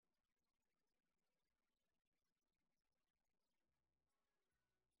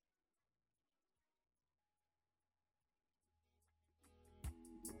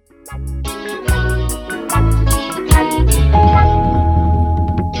I'm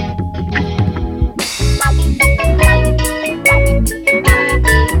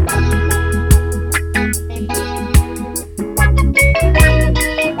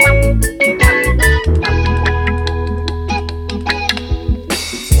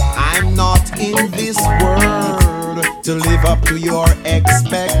not in this world to live up to your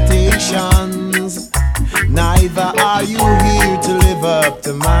expectations. Neither are you here to live up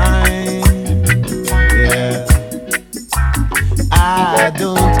to mine. Yeah. I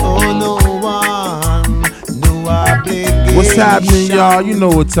don't owe no one, no obligation. What's happening, y'all? You know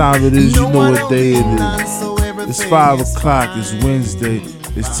what time it is. You know what day it is. It's 5 o'clock. It's Wednesday.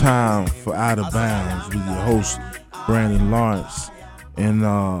 It's time for Out of Bounds with your host, Brandon Lawrence. And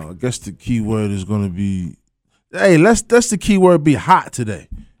I guess the key word is going to be, hey, let's the key word be hot today.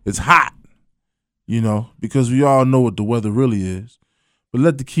 It's hot, you know, because we all know what the weather really is. But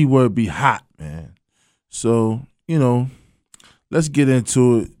let the key word be hot, man. So, you know, let's get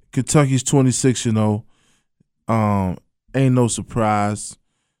into it. Kentucky's 26-0. Ain't no surprise.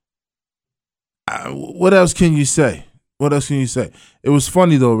 What else can you say? What else can you say? It was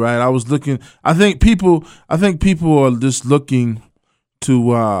funny though, right? I was looking. I think people are just looking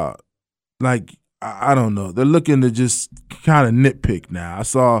to like, I don't know. They're looking to just kind of nitpick now. I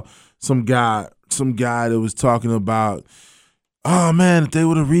saw some guy that was talking about, oh man, if they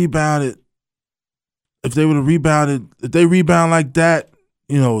rebound like that,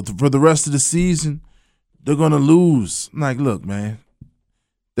 you know, for the rest of the season, they're gonna lose. I'm like, look, man,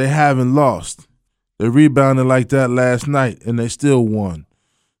 they haven't lost. They rebounded like that last night and they still won.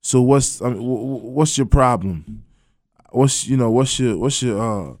 So what's your problem? What's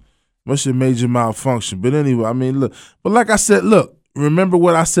your major malfunction? But anyway, I mean, look. But like I said, look. Remember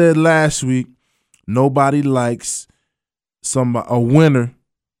what I said last week. Nobody likes a winner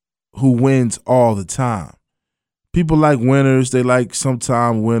who wins all the time. People like winners. They like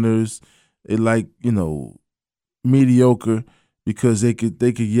sometime winners. They like, you know, mediocre because they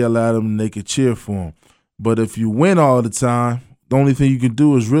could yell at them and they could cheer for them. But if you win all the time, the only thing you can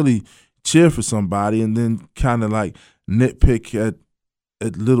do is really cheer for somebody and then kind of like nitpick at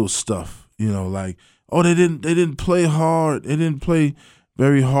little stuff, you know, like, oh, they didn't play hard. They didn't play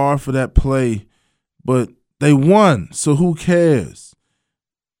very hard for that play, but they won. So who cares?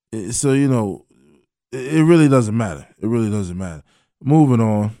 So, you know, it really doesn't matter. It really doesn't matter. Moving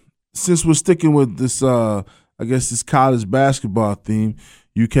on. Since we're sticking with this, I guess this college basketball theme,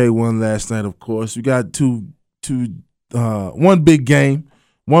 UK won last night, of course. We got one big game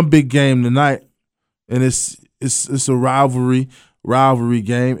tonight, and it's a rivalry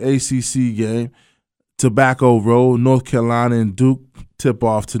game, ACC game. Tobacco Road, North Carolina and Duke tip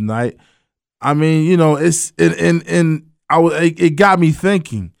off tonight. I mean, you know, it got me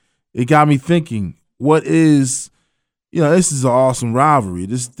thinking. It got me thinking. What is, you know, this is an awesome rivalry.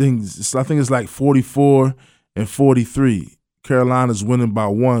 This thing, I think it's like 44-43. Carolina's winning by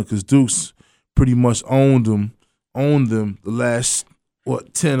 1 because Duke's pretty much owned them the last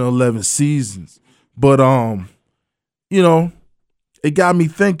 10 or 11 seasons. But you know, it got me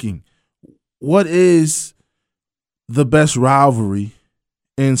thinking. What is the best rivalry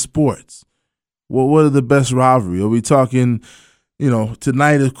in sports? Well, what are the best rivalry? Are we talking, you know,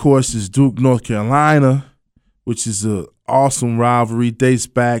 tonight, of course, is Duke, North Carolina, which is an awesome rivalry, dates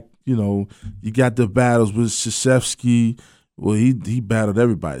back, you know, you got the battles with Krzyzewski. Well, he battled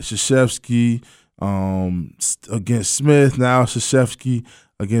everybody. Krzyzewski against Smith, now Krzyzewski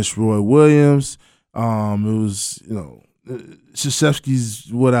against Roy Williams. It was, you know,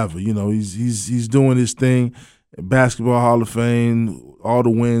 Krzyzewski's whatever, you know, he's doing his thing, Basketball Hall of Fame, all the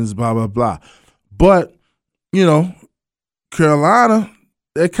wins, blah, blah, blah. But, you know, Carolina,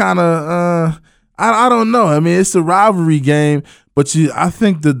 they kind of, I don't know. I mean, it's a rivalry game, but I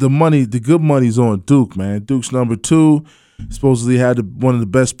think that the good money's on Duke, man. Duke's number 2, supposedly had one of the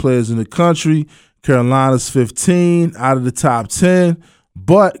best players in the country. Carolina's 15 out of the top 10,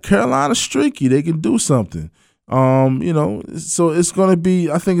 but Carolina's streaky. They can do something. You know, so I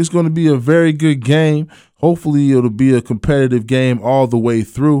think it's going to be a very good game. Hopefully it'll be a competitive game all the way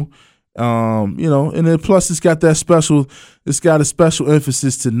through. You know, and then plus it's got a special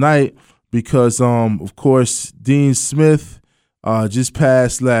emphasis tonight because, of course, Dean Smith, just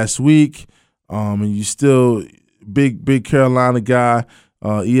passed last week. And you still big Carolina guy,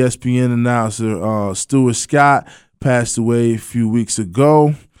 ESPN announcer, Stuart Scott passed away a few weeks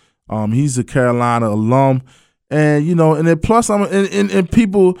ago. He's a Carolina alum. And, you know, and then plus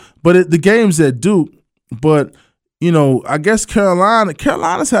people, but the game's at Duke, but, you know, I guess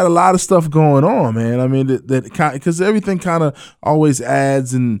Carolina's had a lot of stuff going on, man. I mean, that because everything kind of always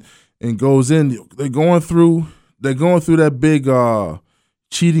adds and and goes in. They're going through that big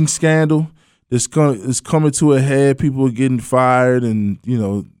cheating scandal. It's coming to a head. People are getting fired, and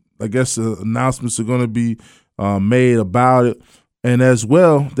I guess announcements are going to be made about it. And as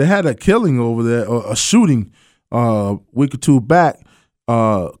well, they had a killing over there, a shooting a week or two back.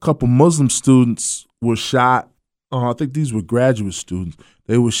 A couple Muslim students were shot. I think these were graduate students.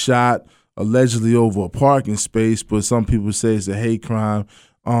 They were shot allegedly over a parking space, but some people say it's a hate crime.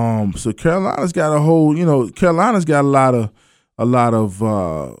 So Carolina's got Carolina's got a lot of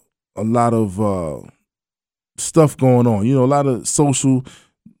stuff going on. A lot of social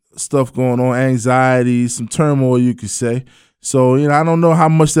stuff going on, anxiety, some turmoil, you could say. So I don't know how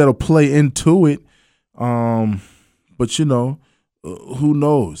much that'll play into it. But who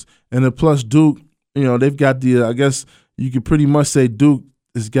knows? And then plus Duke, they've got I guess you could pretty much say Duke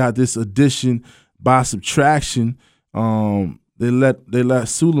has got this addition by subtraction. They let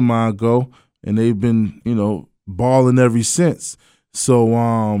Suleiman go, and they've been, balling ever since.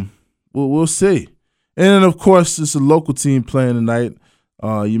 So we'll see. And then of course it's a local team playing tonight.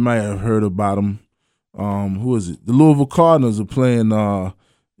 You might have heard about them. Who is it? The Louisville Cardinals are playing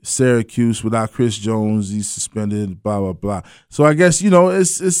Syracuse without Chris Jones. He's suspended, blah, blah, blah. So I guess,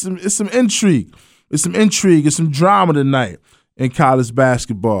 it's some intrigue. It's some intrigue. It's some drama tonight in college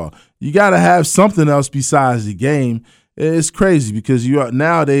basketball. You got to have something else besides the game. It's crazy because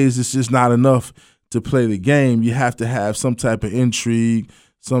nowadays it's just not enough to play the game. You have to have some type of intrigue,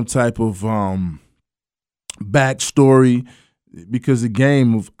 some type of backstory, because the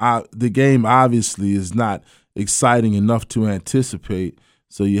game obviously is not exciting enough to anticipate.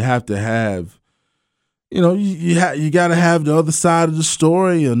 So you have to have, you got to have the other side of the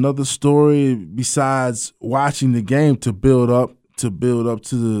story, another story besides watching the game to build up to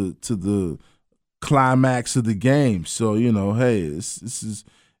the climax of the game. So hey, this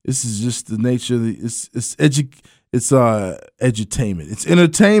is just the nature of it's edutainment. It's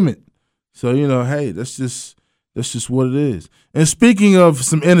entertainment. So hey, that's just what it is. And speaking of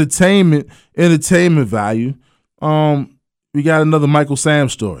some entertainment value, we got another Michael Sam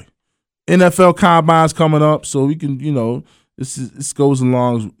story. NFL Combine's coming up, so we can, this goes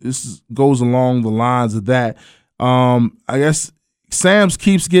along the lines of that. I guess Sam's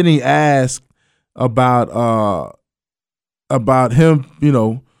keeps getting asked about him,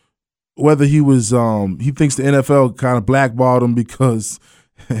 whether he was he thinks the NFL kind of blackballed him because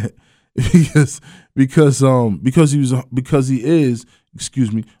he is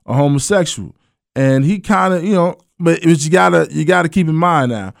a homosexual, and he kind of but you gotta keep in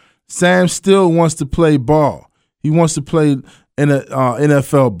mind now, Sam still wants to play ball. He wants to play in a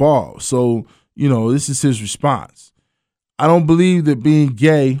NFL ball. So this is his response. I don't believe that being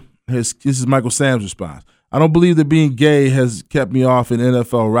gay this is Michael Sam's response. I don't believe that being gay has kept me off an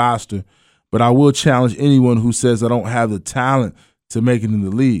NFL roster, but I will challenge anyone who says I don't have the talent to make it in the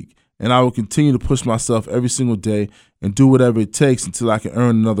league. And I will continue to push myself every single day and do whatever it takes until I can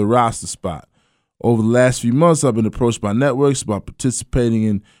earn another roster spot. Over the last few months, I've been approached by networks about participating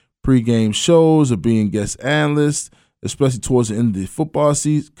in pregame shows or being guest analyst, especially towards the end of the football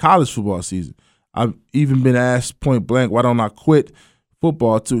season, college football season. I've even been asked point blank, why don't I quit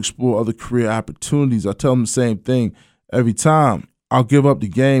football to explore other career opportunities? I tell them the same thing every time. I'll give up the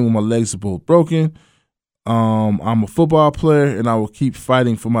game when my legs are both broken. I'm a football player, and I will keep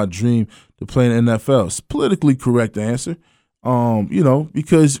fighting for my dream to play in the NFL. It's a politically correct answer,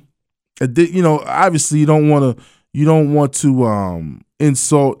 because obviously you don't want to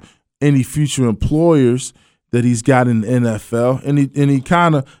insult any future employers that he's got in the NFL, and he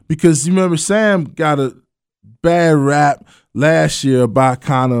kind of, because you remember Sam got a bad rap last year about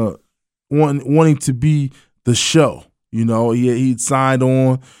kind of wanting to be the show. He'd signed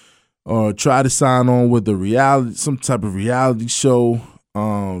on or tried to sign on with some type of reality show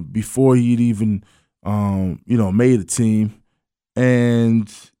before he'd even made a team,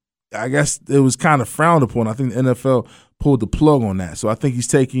 and I guess it was kind of frowned upon. I think the NFL pulled the plug on that. So I think he's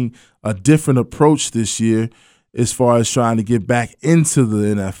taking a different approach this year as far as trying to get back into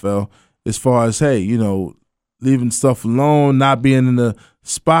the NFL, as far as, hey, leaving stuff alone, not being in the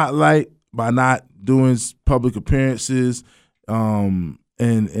spotlight by not doing public appearances and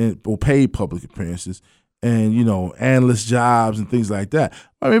paid public appearances and, analyst jobs and things like that.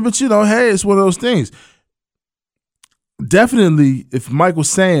 I mean, but, hey, it's one of those things. Definitely, if Michael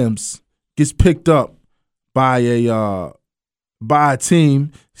Sam's gets picked up by a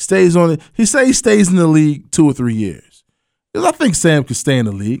team, stays on it. He stays in the league 2 or 3 years. Because I think Sam could stay in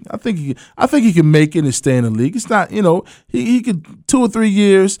the league. I think he can make it and stay in the league. It's not, he could 2 or 3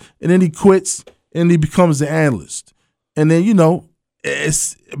 years and then he quits and he becomes an analyst. And then,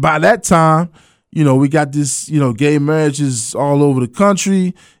 it's by that time, we got this, gay marriages all over the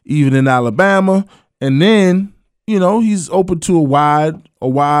country, even in Alabama, and then, he's open to a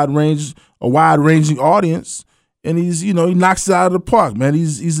wide ranging audience, and he's, he knocks it out of the park, man.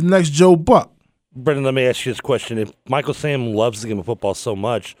 He's the next Joe Buck. Brendan, let me ask you this question: if Michael Sam loves the game of football so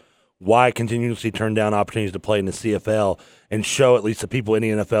much, why continuously turn down opportunities to play in the CFL and show at least the people in the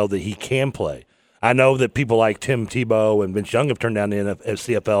NFL that he can play? I know that people like Tim Tebow and Vince Young have turned down the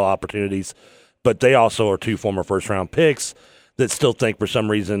CFL opportunities, but they also are two former first-round picks that still think for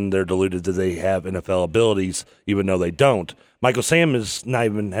some reason they're deluded that they have NFL abilities, even though they don't. Michael Sam has not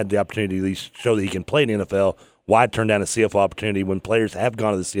even had the opportunity to at least show that he can play in the NFL. Why turn down a CFL opportunity when players have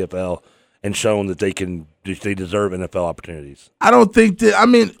gone to the CFL and shown that they deserve NFL opportunities? I don't think that. I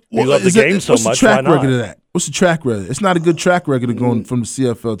mean, you love the game so much. What's the track why not? record of that? What's the track record? It's not a good track record of going from the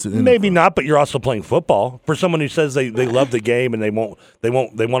CFL to the NFL. Maybe not, but you're also playing football. For someone who says they love the game and they want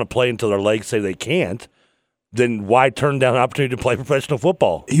to play until their legs say they can't, then why turn down an opportunity to play professional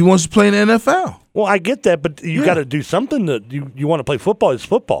football? He wants to play in the NFL. Well, I get that, but you got to do something. You want to play football. It's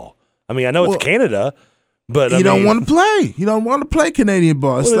football. I mean, I know it's Canada. But he don't want to play. He don't want to play Canadian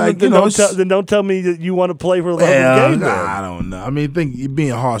ball. It's then don't tell me that you want to play for the love of the game. I don't know. I mean, you're being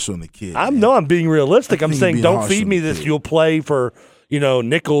harsh on the kid. I'm being realistic. I'm saying don't feed me this. You'll play for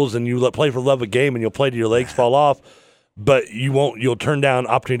nickels and you play for the love of the game and you'll play till your legs fall off, but you won't. You'll turn down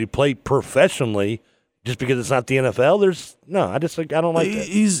opportunity to play professionally just because it's not the NFL. I don't like that.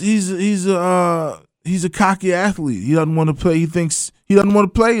 He's a cocky athlete. He doesn't want to play. He thinks he doesn't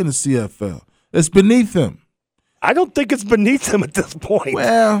want to play in the CFL. It's beneath him. I don't think it's beneath him at this point.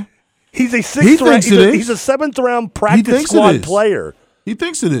 Well, he's a sixth round. He's a seventh round practice squad player. He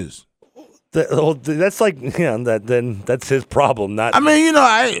thinks it is. That's like then that's his problem. Not. I mean,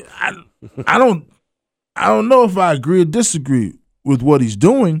 I don't know if I agree or disagree with what he's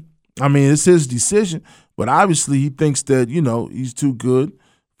doing. I mean, it's his decision, but obviously he thinks that he's too good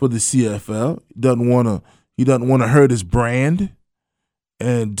for the CFL. He doesn't want to hurt his brand.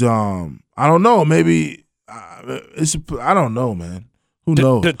 And I don't know. Maybe I don't know, man. Who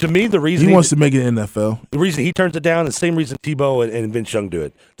knows? To me, the reason he wants to make it NFL. The reason he turns it down is the same reason Tebow and Vince Young do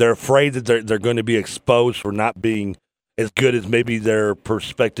it. They're afraid that they're going to be exposed for not being as good as maybe their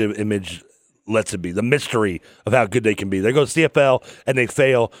perspective image lets it be. The mystery of how good they can be. They go to CFL and they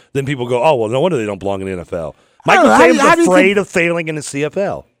fail. Then people go, oh, well, no wonder they don't belong in the NFL. Michael Sam's afraid of failing in the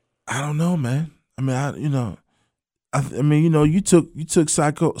CFL. I don't know, man. I mean, you took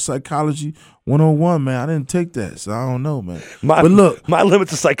psychology 101, man. I didn't take that, so I don't know, man. But look, my limit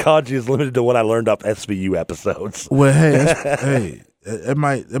to psychology is limited to what I learned off SVU episodes. Well, hey, it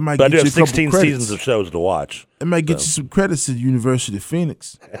might. But get I do have you 16 seasons of shows to watch. It might get you some credits at the University of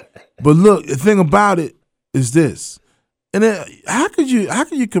Phoenix. But look, the thing about it is this. And then, how could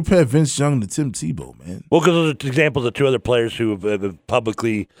you compare Vince Young to Tim Tebow, man? Well, because those are examples of two other players who have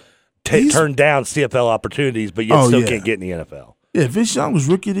publicly turned down CFL opportunities, but yet still can't get in the NFL. Yeah, Vince Young was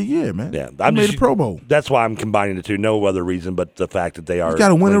Rookie of the Year, man. Yeah, he made a Pro Bowl. That's why I'm combining the two. No other reason but the fact that they are. He's got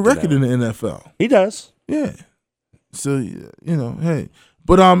to win a record in the NFL. He does. Yeah. So hey,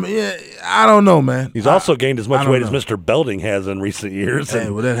 but I don't know, man. He's also gained as much weight as Mr. Belding has in recent years. Hey,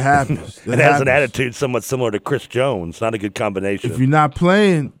 well, that happens. It has an attitude somewhat similar to Chris Jones. Not a good combination. If you're not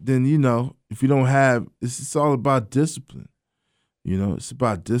playing, then if you don't have, it's all about discipline. It's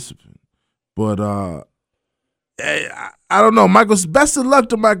about discipline. But I don't know, best of luck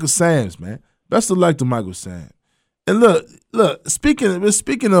to Michael Sams, man. Best of luck to Michael Sams. And look.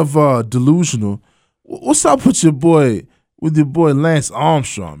 Speaking of delusional, what's up with your boy Lance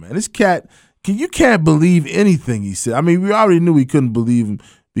Armstrong, man? This cat, you can't believe anything he said. I mean, we already knew we couldn't believe him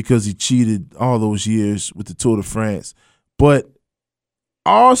because he cheated all those years with the Tour de France. But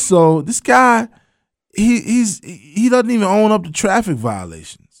also, this guy, he doesn't even own up to traffic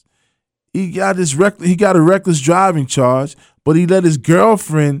violations. He got a reckless driving charge, but he let his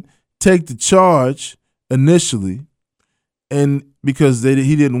girlfriend take the charge initially, and because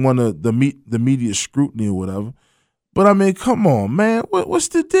he didn't want the media scrutiny or whatever. But I mean, come on, man, what's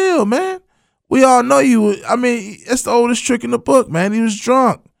the deal, man? We all know you. I mean, that's the oldest trick in the book, man. He was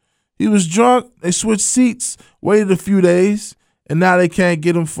drunk. They switched seats, waited a few days, and now they can't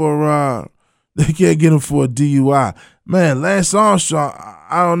get him for a DUI. Man, Lance Armstrong,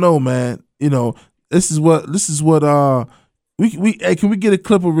 I don't know, man. This is what can we get a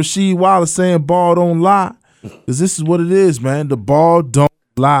clip of Rasheed Wallace saying ball don't lie? Because this is what it is, man. The ball don't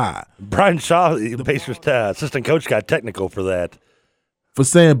lie. Brian Shaw, the Pacers assistant coach, got technical for that. For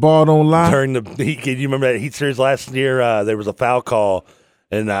saying ball don't lie? During you remember that Heat series last year, there was a foul call,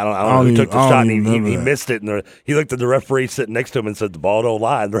 And I don't know who took the shot, and he that. missed it. And he looked at the referee sitting next to him and said, "The ball don't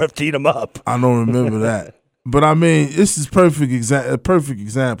lie." And the ref teed him up. I don't remember that. But, I mean, this is a perfect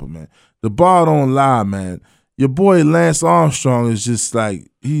example, man. The ball don't lie, man. Your boy Lance Armstrong is just like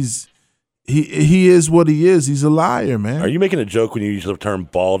he is what he is. He's a liar, man. Are you making a joke when you use the term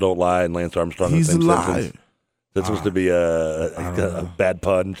 "ball don't lie" and Lance Armstrong? He's in the same a liar. sentence? That's supposed to be a bad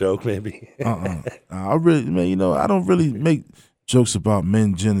pun joke, maybe. I really, man. I don't really make jokes about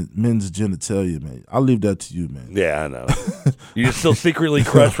men's genitalia, man. I'll leave that to you, man. Yeah, I know. You still secretly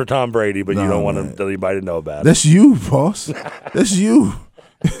crush for Tom Brady, but you don't want anybody to know about it. That's you, boss. That's you.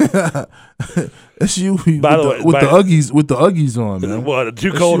 That's you. By the way, with the Uggies on, man. Well,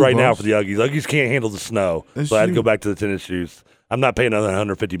 too cold right now for the Uggies. Uggies can't handle the snow, so I had to go back to the tennis shoes. I'm not paying another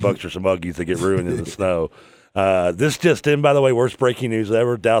 $150 for some Uggies that get ruined in the snow. This just in, by the way, worst breaking news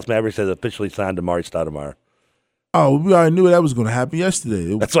ever. Dallas Mavericks has officially signed Amar'e Stoudemire. Oh, we already knew that was going to happen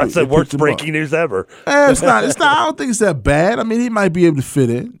yesterday. That's why I said worst breaking news ever. It's not. I don't think it's that bad. I mean, he might be able to fit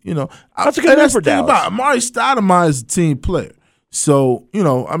in. That's a good move for Dallas. Amar'e Stoudemire is a team player. So,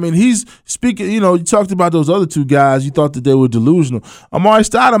 I mean, he's speaking, you talked about those other two guys. You thought that they were delusional. Amar'e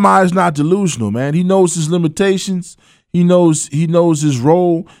Stoudemire is not delusional, man. He knows his limitations. He knows his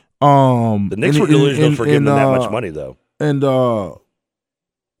role. The Knicks were delusional for giving him that much money, though. And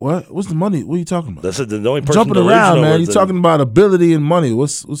what's the money? What are you talking about? That's the only person jumping around, man. You're talking about ability and money.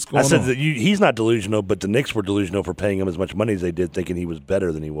 What's going on? I said that he's not delusional, but the Knicks were delusional for paying him as much money as they did, thinking he was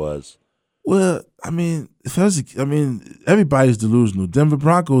better than he was. Well, I mean, everybody's delusional. Denver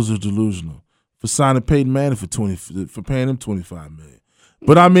Broncos are delusional for signing Peyton Manning for paying him $25 million.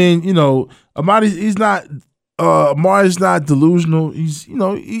 But I mean, Amar'e's not delusional.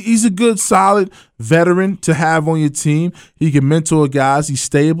 He's a good, solid veteran to have on your team. He can mentor guys. He's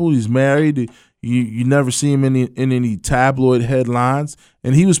stable. He's married. You never see him in any tabloid headlines.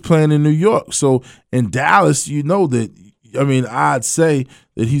 And he was playing in New York. So in Dallas, I'd say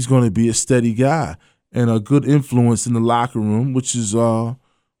that he's going to be a steady guy and a good influence in the locker room, which is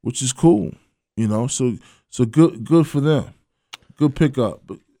cool. So good for them. Good pickup.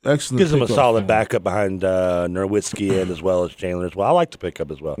 Excellent. Gives him a solid backup behind Nowitzki and as well as Chandler as well. I like the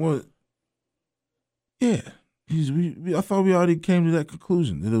pickup as well. Well, yeah. I thought we already came to that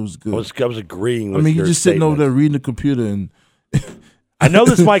conclusion that it was good. I was agreeing with you're just sitting over there reading the computer and. I know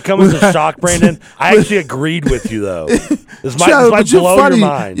this might come as a shock, Brandon. I actually agreed with you, though. This might blow your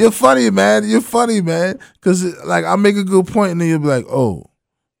mind. You're funny, man. Because, I make a good point, and then you'll be like, oh,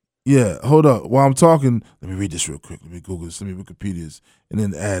 yeah, hold up. While I'm talking, let me read this real quick. Let me Google this. Let me Wikipedia this. And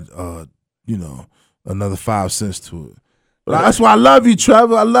then add, another 5 cents to it. But that's why I love you,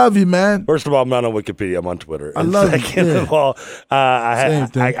 Trevor. I love you, man. First of all, I'm not on Wikipedia. I'm on Twitter. I love you. Second of all,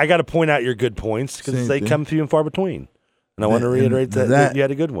 I got to point out your good points because they come few and far between. And I want to reiterate that you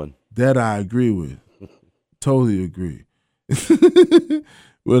had a good one. That I agree with. Totally agree.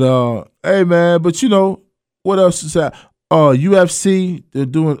 But hey man, but what else is that? UFC, they're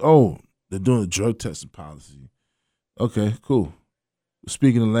doing a drug testing policy. Okay, cool.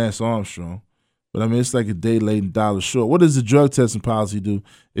 Speaking of Lance Armstrong, but it's like a day late and dollar short. What does the drug testing policy do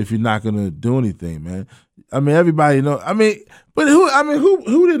if you're not gonna do anything, man? Everybody know. But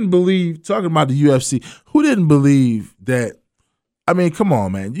who didn't believe, talking about the UFC, who didn't believe that, come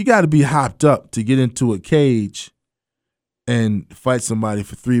on, man. You got to be hopped up to get into a cage and fight somebody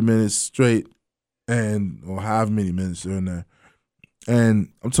for 3 minutes straight or however many minutes they're in there.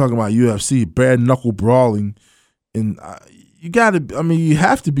 And I'm talking about UFC, bare knuckle brawling. And you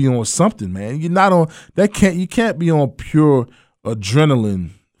have to be on something, man. You're not on, you can't be on pure adrenaline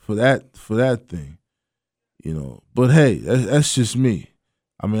for that thing. But hey, that's just me.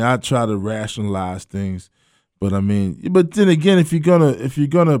 I try to rationalize things, but then again, if you're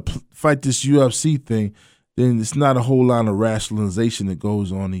gonna fight this UFC thing, then it's not a whole lot of rationalization that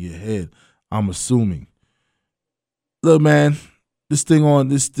goes on in your head. I'm assuming. Look, man, this thing on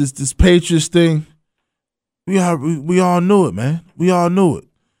this Patriots thing, we all knew it, man. We all knew it.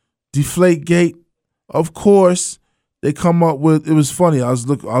 Deflategate, of course. They come up with, it was funny. I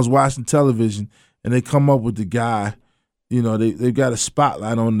was watching television. And they come up with the guy, they've got a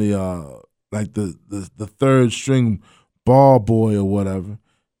spotlight on the the third string ball boy or whatever,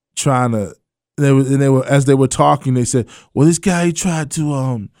 they were as they were talking, they said, well, this guy he tried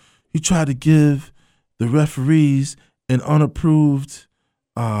to give the referees an unapproved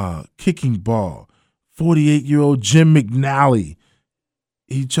kicking ball. 48-year-old Jim McNally.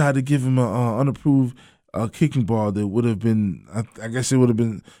 He tried to give him an unapproved kicking ball that would have been, I guess it would have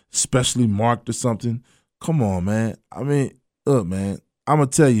been specially marked or something. Come on, man. Look, man, I'm going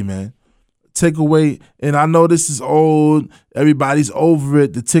to tell you, man, take away, and I know this is old. Everybody's over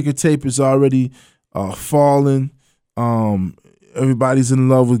it. The ticker tape is already falling. Everybody's in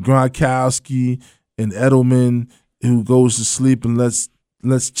love with Gronkowski and Edelman, who goes to sleep and lets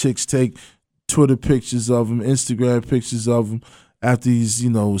chicks take Twitter pictures of him, Instagram pictures of him after he's,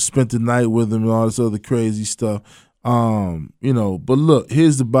 spent the night with him and all this other crazy stuff. But look,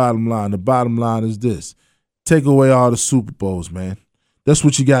 here's the bottom line. The bottom line is this. Take away all the Super Bowls, man. That's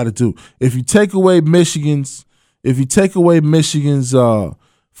what you got to do. If you take away Michigan's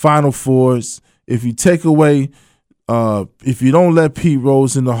Final Fours, if you take away, if you don't let Pete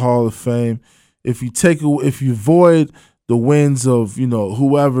Rose in the Hall of Fame, if you void the wins of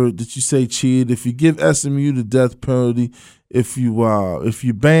whoever that you say cheated, if you give SMU the death penalty, if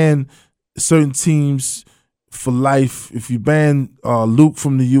you ban certain teams for life, if you ban Luke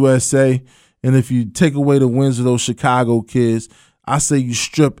from the USA, and if you take away the wins of those Chicago kids, I say you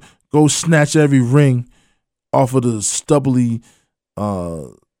go snatch every ring off of the stubbly,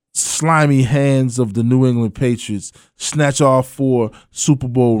 slimy hands of the New England Patriots, snatch all 4 Super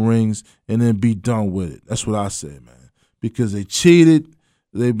Bowl rings, and then be done with it. That's what I say, man. Because they cheated,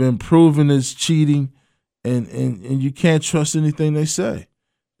 they've been proven as cheating, and you can't trust anything they say.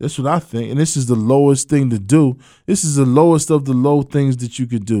 That's what I think, and this is the lowest thing to do. This is the lowest of the low things that you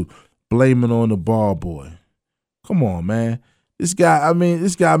could do. Blaming on the ball boy. Come on, man. This guy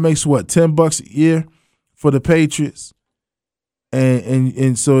makes what, $10 a year for the Patriots,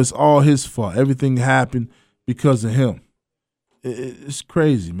 and so it's all his fault. Everything happened because of him. It's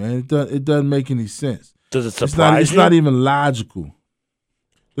crazy, man. It doesn't make any sense. Does it surprise you? It's not even logical.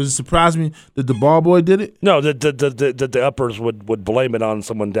 Does it surprise me that the ball boy did it? No, the uppers would blame it on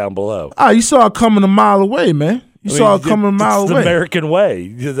someone down below. You saw it coming a mile away, man. You saw it coming a mile away. It's the American way.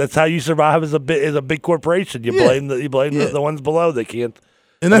 That's how you survive as a big corporation. You blame the ones below that can't.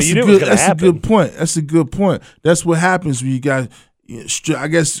 And that's a good point. That's a good point. That's what happens when you got. I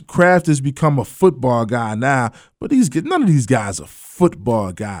guess Kraft has become a football guy now, but none of these guys are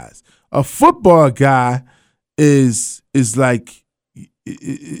football guys. A football guy is like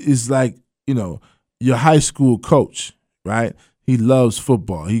your high school coach, right? He loves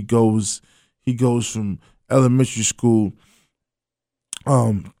football. He goes from elementary school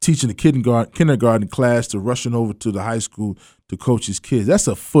teaching a kindergarten class to rushing over to the high school to coach his kids. That's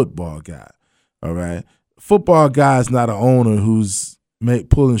a football guy, all right? Football guy is not an owner who's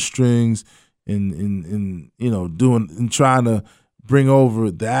pulling strings and doing and trying to bring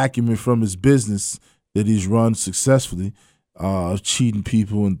over the acumen from his business that he's run successfully, cheating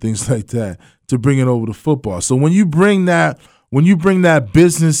people and things like that, to bring it over to football. So when you bring that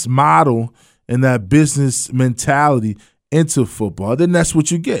business model and that business mentality into football, then that's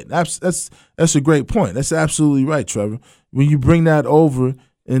what you get. That's a great point. That's absolutely right, Trevor. When you bring that over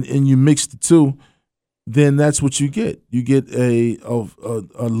and you mix the two, then that's what you get. You get a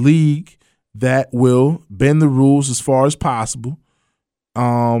league that will bend the rules as far as possible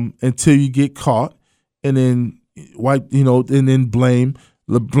until you get caught, and then and then blame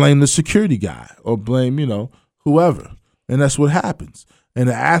the security guy or blame whoever, and that's what happens. And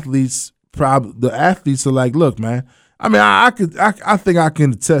the athletes are like, look, man. I mean, I think I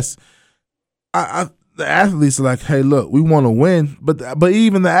can attest. The athletes are like, hey, look, we want to win, but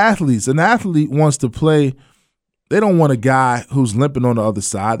even the athletes, an athlete wants to play. They don't want a guy who's limping on the other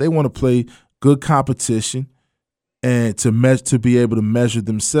side. They want to play good competition and to be able to measure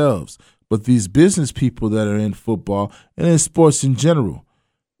themselves. But these business people that are in football and in sports in general,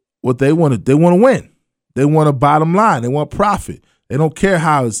 what they want to win. They want a bottom line. They want profit. They don't care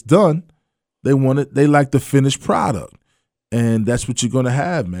how it's done. They want it. They like the finished product, and that's what you're going to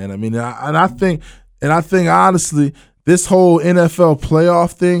have, man. I mean, I think honestly, this whole NFL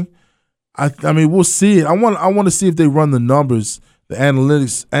playoff thing, I mean, we'll see it. I want to see if they run the numbers, the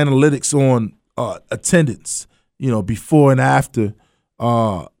analytics on attendance, before and after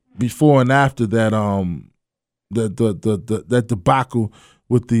that that debacle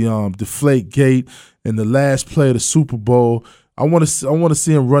with the Deflate Gate and the last play of the Super Bowl. I want to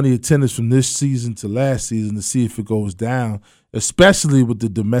see him run the attendance from this season to last season to see if it goes down, especially with the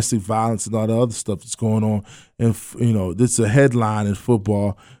domestic violence and all the other stuff that's going on. And it's a headline in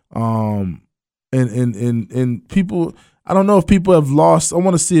football. And people, I don't know if people have lost. I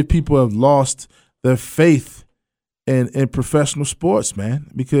want to see if people have lost their faith in professional sports, man.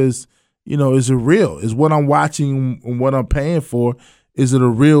 Because is it real? Is what I'm watching and what I'm paying for? Is it a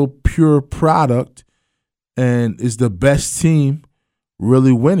real pure product? And is the best team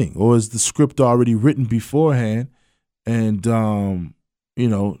really winning, or is the script already written beforehand? And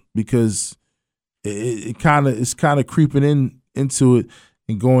because it's kind of creeping into it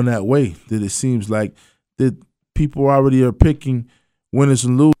and going that way. That it seems like that people already are picking winners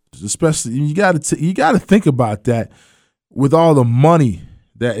and losers. Especially you got to think about that with all the money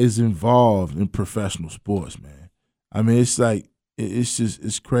that is involved in professional sports, man. I mean, it's like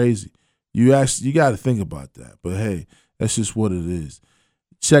it's crazy. You got to think about that. But hey, that's just what it is.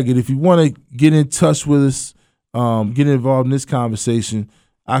 Check it. If you want to get in touch with us, get involved in this conversation,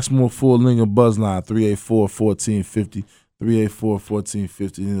 Oxmoor Ford Lincoln Buzzline 384-1450,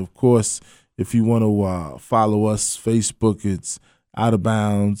 384-1450. And of course, if you want to follow us, Facebook, it's Out of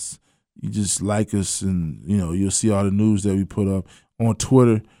Bounds. You just like us, and you'll see all the news that we put up. On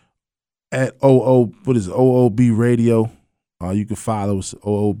Twitter at OOB Radio. You can follow us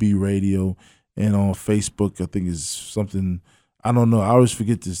OOB Radio, and on Facebook I think it's something, I don't know. I always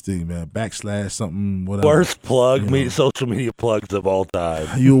forget this thing, man. / something, whatever. Worst plug, social media plugs of all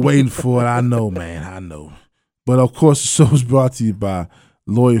time. You were waiting for it. I know, man. I know. But, of course, the show is brought to you by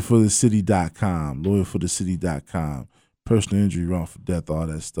LawyerForTheCity.com. LawyerForTheCity.com. Personal injury, wrongful death, all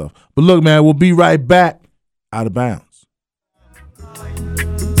that stuff. But, look, man, we'll be right back. Out of Bounds.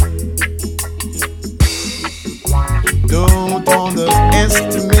 Don't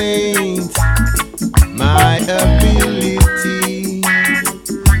underestimate my ability.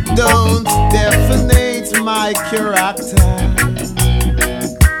 Don't definite my character.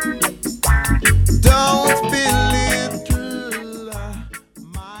 Don't belittle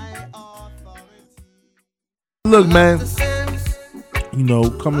my authority. Look, man,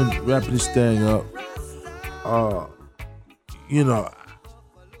 wrapping this thing up.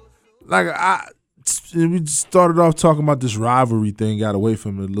 We started off talking about this rivalry thing, got away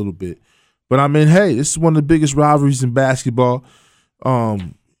from it a little bit. But I mean, hey, this is one of the biggest rivalries in basketball.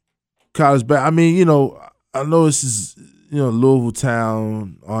 College I mean, I know this is, Louisville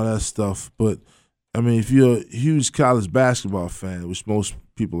town, all that stuff. But I mean, if you're a huge college basketball fan, which most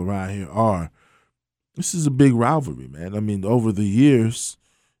people around here are, this is a big rivalry, man. I mean, over the years,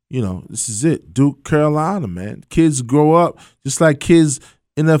 this is it. Duke, Carolina, man. Kids grow up just like kids,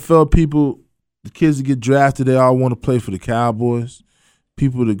 NFL people. The kids that get drafted, they all want to play for the Cowboys.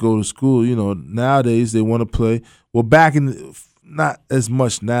 People that go to school, nowadays they want to play. Well, not as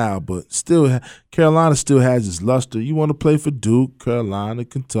much now, but still, Carolina still has its luster. You want to play for Duke, Carolina,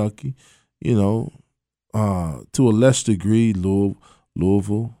 Kentucky, to a lesser degree,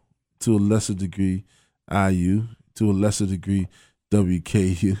 Louisville, to a lesser degree, IU, to a lesser degree,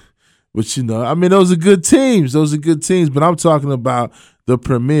 WKU. But, I mean, those are good teams. But I'm talking about the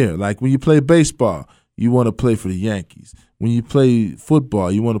premier. Like when you play baseball, you want to play for the Yankees. When you play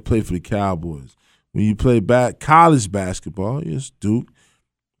football, you want to play for the Cowboys. When you play college basketball, it's Duke,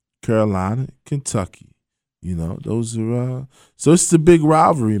 Carolina, Kentucky. Those are so it's a big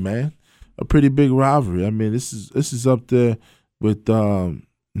rivalry, man. A pretty big rivalry. I mean, this is up there with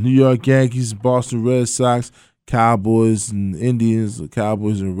New York Yankees, Boston Red Sox, Cowboys and Indians,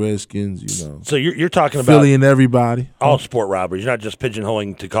 Cowboys and Redskins, So you're talking about Philly and everybody. All sport rivalries. You're not just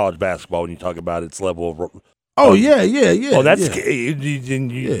pigeonholing to college basketball when you talk about its level of. Oh yeah. Oh, that's Kentucky,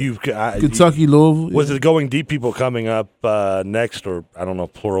 Louisville. Was it going deep? People coming up next, or I don't know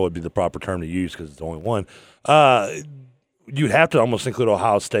if plural would be the proper term to use because it's only one. You'd have to almost include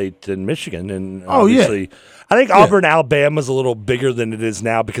Ohio State and Michigan, and obviously, I think Auburn, Alabama is a little bigger than it is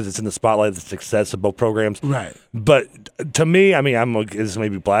now because it's in the spotlight of the success of both programs. Right. But to me, I mean, this may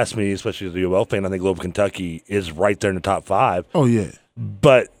be blasphemy, especially as a UL fan. I think Louisville, Kentucky is right there in the top 5. Oh yeah.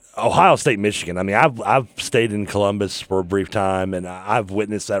 But Ohio State, Michigan. I mean, I've stayed in Columbus for a brief time, and I've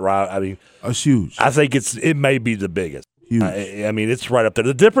witnessed that. I mean, it's huge. I think it may be the biggest. Huge. I mean, it's right up there.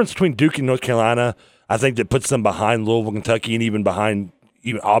 The difference between Duke and North Carolina, I think, that puts them behind Louisville, Kentucky, and even behind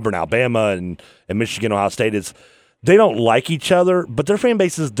Auburn, Alabama, and Michigan, Ohio State is they don't like each other, but their fan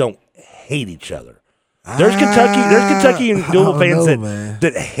bases don't hate each other. There's Kentucky and Louisville fans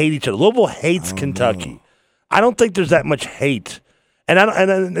that hate each other. Louisville hates Kentucky. I don't think there's that much hate.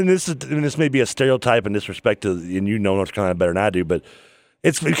 And this may be a stereotype and disrespect to, and North Carolina better than I do, but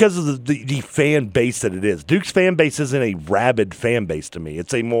it's because of the fan base that it is. Duke's fan base isn't a rabid fan base to me.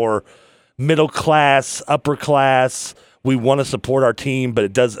 It's a more middle class, upper class. We want to support our team,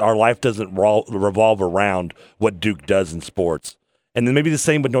 but our life doesn't revolve around what Duke does in sports. And then maybe the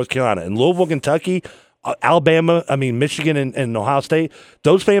same with North Carolina. In Louisville, Kentucky, Alabama, Michigan, and Ohio State,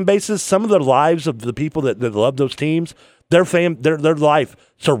 those fan bases, some of the lives of the people that love those teams, their life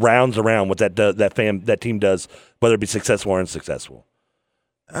surrounds around what that team does, whether it be successful or unsuccessful.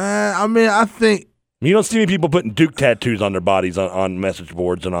 I think you don't see many people putting Duke tattoos on their bodies on message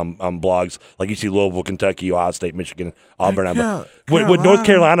boards and on blogs like you see Louisville, Kentucky, Ohio State, Michigan, Auburn. Would North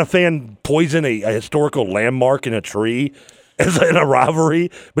Carolina fan poison a historical landmark in a tree as in a rivalry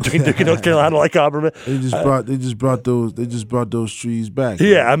between Duke and North Carolina, like Auburn. They just brought those trees back.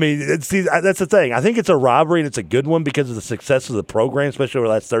 Yeah, I mean, see, that's the thing. I think it's a rivalry and it's a good one because of the success of the program, especially over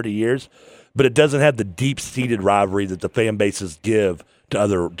the last 30 years. But it doesn't have the deep-seated rivalry that the fan bases give to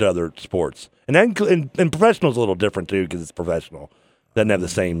other sports. And and professional is a little different too because it's professional. Doesn't have the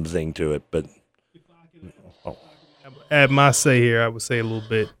same zing to it. But add my say here, I would say a little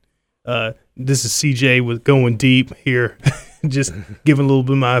bit. This is CJ with Going Deep here, just giving a little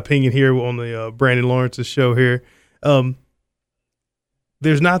bit of my opinion here on the Brandon Lawrence's show here.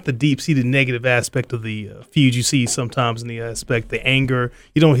 There's not the deep-seated negative aspect of the feud you see sometimes in the aspect, the anger.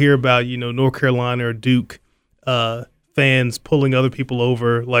 You don't hear about, North Carolina or Duke fans pulling other people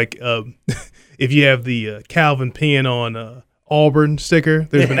over. Like if you have the Calvin Penn on Auburn sticker,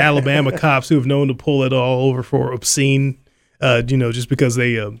 there's been Alabama cops who have known to pull it all over for obscene, just because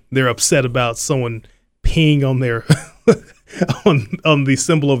they're upset about someone peeing on their on the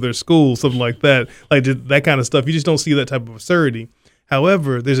symbol of their school, something like that. Like that kind of stuff. You just don't see that type of absurdity.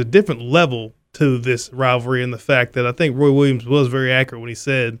 However, there's a different level to this rivalry in the fact that I think Roy Williams was very accurate when he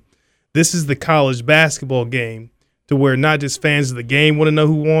said this is the college basketball game to where not just fans of the game want to know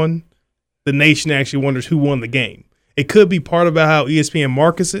who won, the nation actually wonders who won the game. It could be part about how ESPN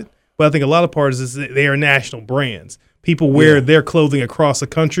markets it, but I think a lot of parts is that they are national brands. People wear their clothing across the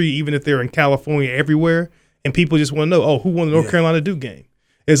country, even if they're in California, everywhere, and people just want to know, who won the North Carolina Duke game?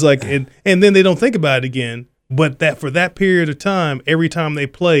 It's like, and then they don't think about it again. But that for that period of time, every time they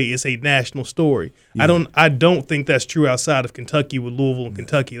play, it's a national story. Yeah. I don't think that's true outside of Kentucky with Louisville and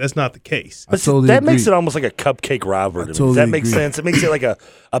Kentucky. That's not the case. That makes it almost like a cupcake rivalry. Does that make sense? It makes it like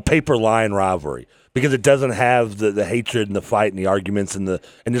a paper line rivalry because it doesn't have the hatred and the fight and the arguments and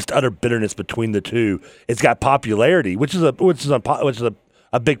just utter bitterness between the two. It's got popularity, which is a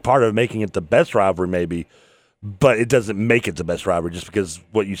big part of making it the best rivalry, maybe. But it doesn't make it the best rivalry just because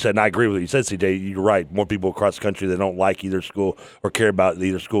what you said, and I agree with what you said, CJ. You're right. More people across the country that don't like either school or care about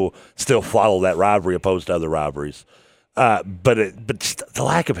either school still follow that rivalry opposed to other rivalries. But the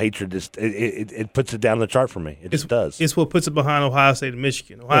lack of hatred just it puts it down the chart for me. It just does. It's what puts it behind Ohio State and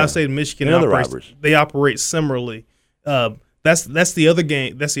Michigan. Ohio State and Michigan they operate similarly. That's the other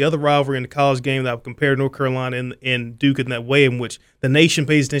game. That's the other rivalry in the college game that I would compare North Carolina and Duke in that way, in which the nation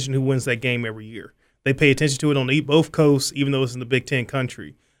pays attention to who wins that game every year. They pay attention to it on both coasts, even though it's in the Big Ten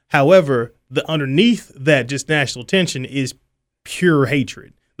country. However, underneath that just national attention is pure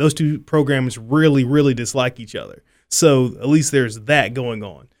hatred. Those two programs really, really dislike each other. So at least there's that going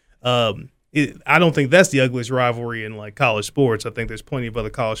on. I don't think that's the ugliest rivalry in like college sports. I think there's plenty of other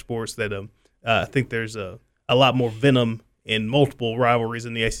college sports that I think there's a lot more venom in multiple rivalries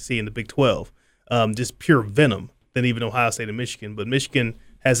in the SEC and the Big 12. Just pure venom than even Ohio State and Michigan. But Michigan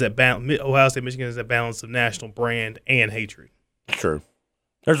has that Ohio State, Michigan has that balance of national brand and hatred. Sure.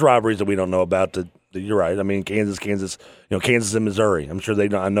 There's rivalries that we don't know about that you're right. I mean, Kansas, Kansas and Missouri. I'm sure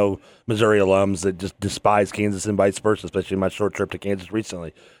I know Missouri alums that just despise Kansas and vice versa, especially my short trip to Kansas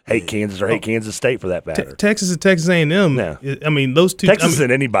recently. Hate Kansas or hate Kansas State for that matter. Texas and Texas A&M. Yeah. I mean, those two. Texas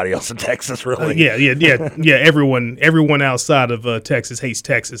and anybody else in Texas, really. Yeah. Everyone outside of Texas hates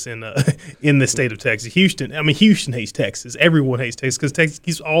Texas in the state of Texas. Houston hates Texas. Everyone hates Texas because Texas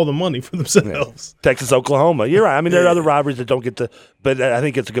keeps all the money for themselves. Yeah. Texas, Oklahoma. You're right. I mean, there are other rivalries that don't get to. But I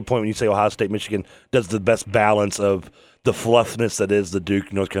think it's a good point when you say Ohio State, Michigan does the best balance of the fluffiness that is the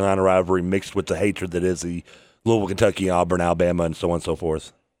Duke North Carolina rivalry mixed with the hatred that is the Louisville, Kentucky, Auburn, Alabama, and so on and so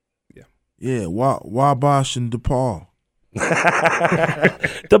forth. Yeah, Wabash and DePaul.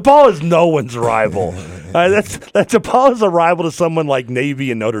 DePaul is no one's rival. DePaul is a rival to someone like Navy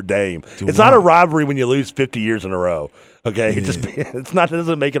and Notre Dame. It's not a rivalry when you lose 50 years in a row. Okay, yeah. It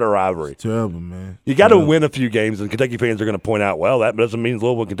doesn't make it a rivalry. It's terrible, man. You got to win a few games, and Kentucky fans are going to point out, well, that doesn't mean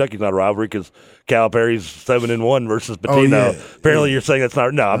Louisville and Kentucky's not a rivalry because Calipari's 7-1 versus Pitino. Apparently, you're saying that's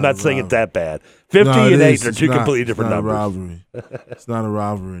not. No, I'm not saying it's that bad. 50 and 8 are two completely different numbers. Rivalry. It's not a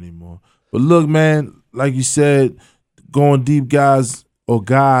rivalry anymore. But look, man, like you said, Going Deep guy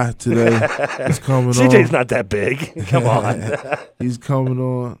today is coming on. CJ's not that big. Come on. He's coming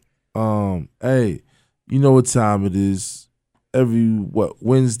on. Hey, you know what time it is.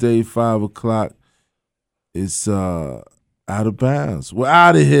 Wednesday, 5 o'clock, it's Out of Bounds. We're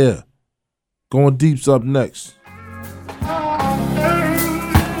out of here. Going Deep's up next.